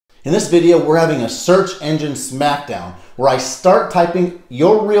In this video, we're having a search engine smackdown where I start typing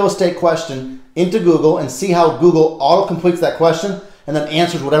your real estate question into Google and see how Google auto-completes that question and then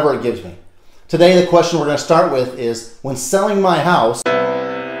answers whatever it gives me. Today, the question we're going to start with is, when selling my house,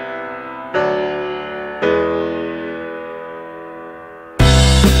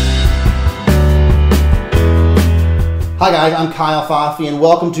 Hi guys, I'm Kyle Pfaffe and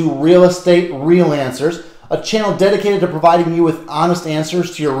welcome to Real Estate Real Answers, a channel dedicated to providing you with honest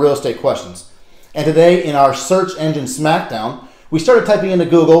answers to your real estate questions. And today in our search engine smackdown, we started typing into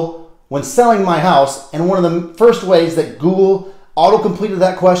Google, when selling my house, and one of the first ways that Google auto-completed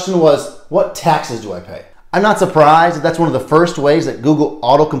that question was, what taxes do I pay? I'm not surprised that that's one of the first ways that Google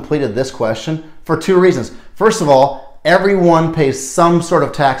auto-completed this question for two reasons. First of all, everyone pays some sort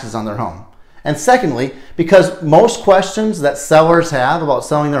of taxes on their home. And secondly, because most questions that sellers have about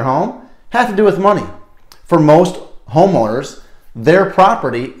selling their home have to do with money. For most homeowners, their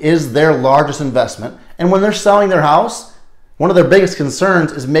property is their largest investment. And when they're selling their house, one of their biggest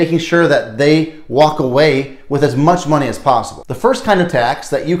concerns is making sure that they walk away with as much money as possible. The first kind of tax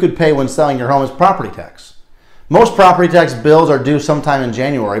that you could pay when selling your home is property tax. Most property tax bills are due sometime in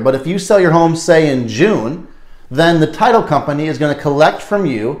January, but if you sell your home, say in June, then the title company is going to collect from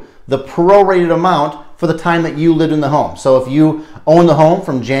you the prorated amount for the time that you lived in the home. So if you own the home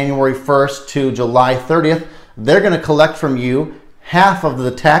from January 1st to July 30th, they're going to collect from you half of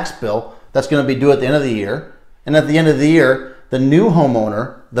the tax bill that's going to be due at the end of the year. And at the end of the year, the new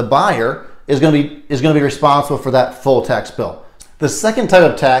homeowner, the buyer, is going to be responsible for that full tax bill. The second type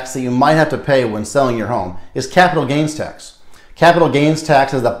of tax that you might have to pay when selling your home is capital gains tax. Capital gains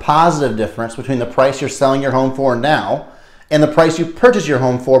tax is the positive difference between the price you're selling your home for now and the price you purchased your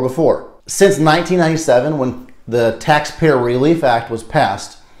home for before. Since 1997, when the Taxpayer Relief Act was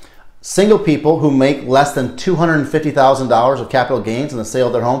passed, single people who make less than $250,000 of capital gains in the sale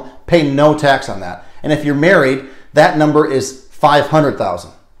of their home pay no tax on that. And if you're married, that number is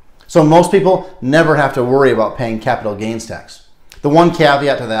 $500,000. So most people never have to worry about paying capital gains tax. The one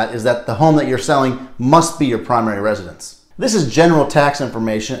caveat to that is that the home that you're selling must be your primary residence. This is general tax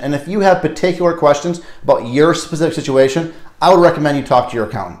information, and if you have particular questions about your specific situation, I would recommend you talk to your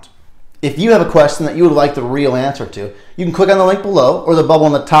accountant. If you have a question that you would like the real answer to, you can click on the link below or the bubble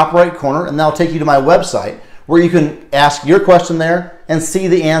in the top right corner, and that'll take you to my website where you can ask your question there and see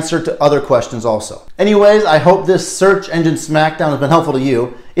the answer to other questions also. Anyways, I hope this search engine smackdown has been helpful to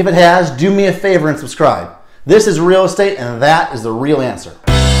you. If it has, do me a favor and subscribe. This is real estate, and that is the real answer.